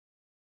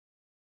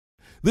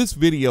This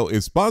video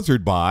is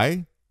sponsored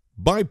by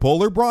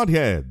Bipolar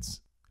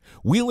Broadheads,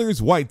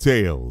 Wheeler's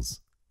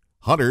Whitetails,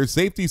 Hunter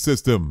Safety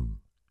System,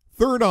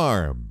 Third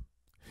Arm,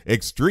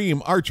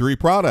 Extreme Archery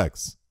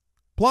Products,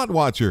 Plot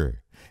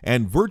Watcher,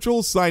 and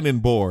Virtual Sign-In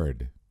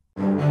Board.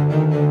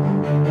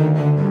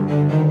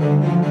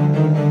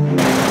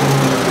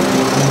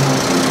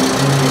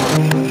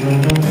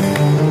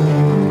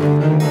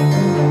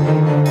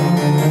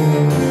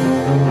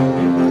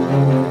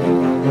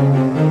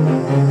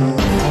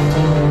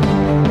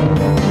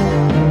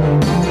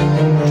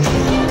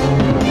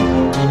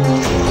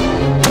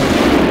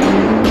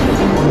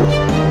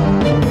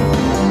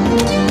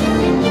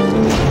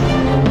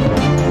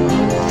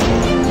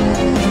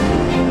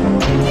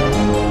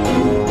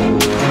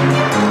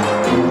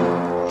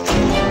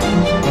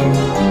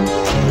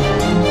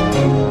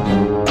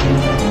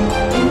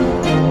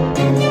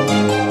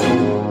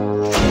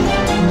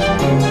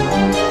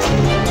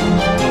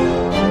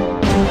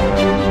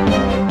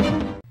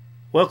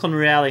 Welcome to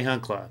Reality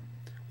Hunt Club.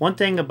 One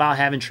thing about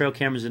having trail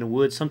cameras in the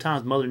woods,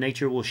 sometimes Mother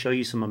Nature will show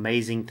you some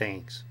amazing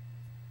things.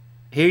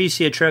 Here you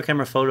see a trail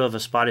camera photo of a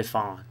spotted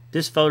fawn.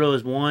 This photo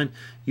is one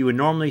you would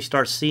normally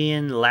start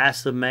seeing the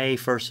last of May,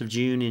 1st of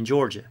June in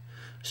Georgia.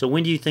 So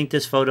when do you think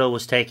this photo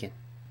was taken?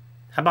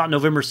 How about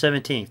November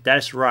 17th?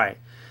 That's right.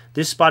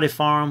 This spotted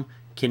fawn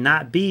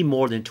cannot be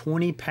more than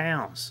 20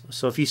 pounds.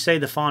 So if you say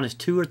the fawn is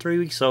 2 or 3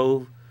 weeks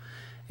old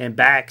and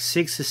back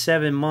 6 to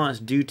 7 months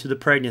due to the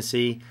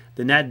pregnancy,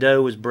 then that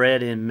doe was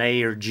bred in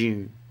May or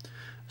June.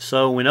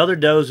 So when other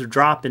does are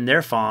dropping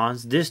their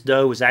fawns, this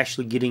doe was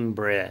actually getting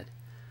bred.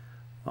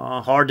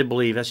 Hard to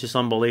believe. That's just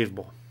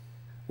unbelievable.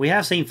 We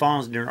have seen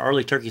fawns during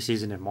early turkey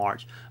season in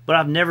March, but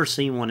I've never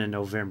seen one in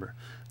November.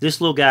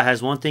 This little guy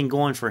has one thing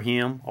going for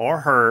him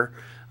or her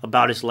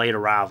about its late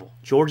arrival.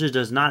 Georgia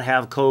does not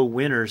have cold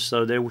winters,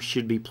 so there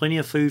should be plenty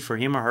of food for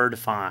him or her to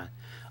find.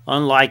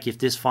 Unlike if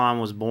this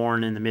fawn was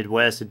born in the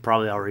Midwest, it'd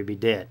probably already be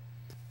dead.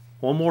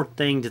 One more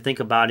thing to think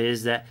about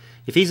is that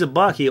if he's a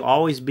buck, he'll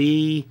always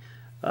be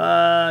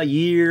a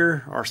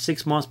year or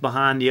 6 months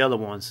behind the other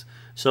ones.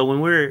 So when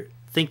we're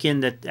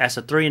thinking that as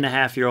a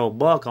 3.5-year-old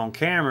buck on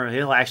camera,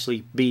 he'll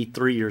actually be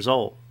 3 years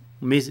old,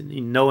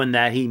 knowing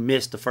that he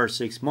missed the first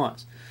 6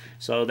 months.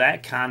 So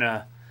that kind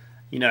of,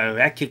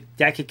 that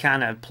could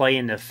kind of play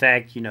into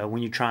effect,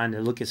 when you're trying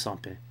to look at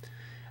something.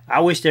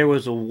 I wish there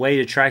was a way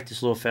to track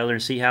this little fella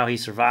and see how he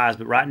survives,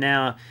 but right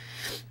now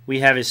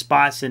we have his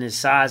spots and his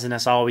size, and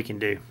that's all we can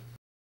do.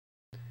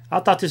 I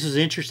thought this was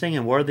interesting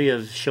and worthy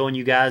of showing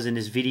you guys in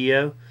this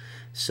video.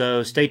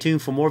 So stay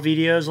tuned for more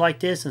videos like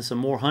this and some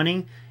more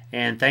hunting.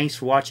 And thanks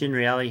for watching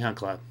Reality Hunt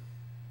Club.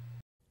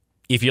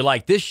 If you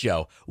like this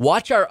show,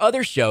 watch our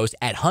other shows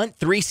at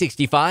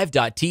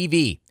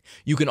hunt365.tv.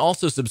 You can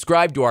also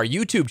subscribe to our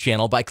YouTube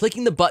channel by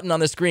clicking the button on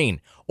the screen,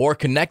 or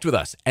connect with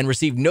us and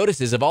receive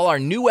notices of all our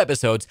new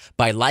episodes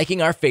by liking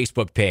our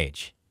Facebook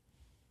page.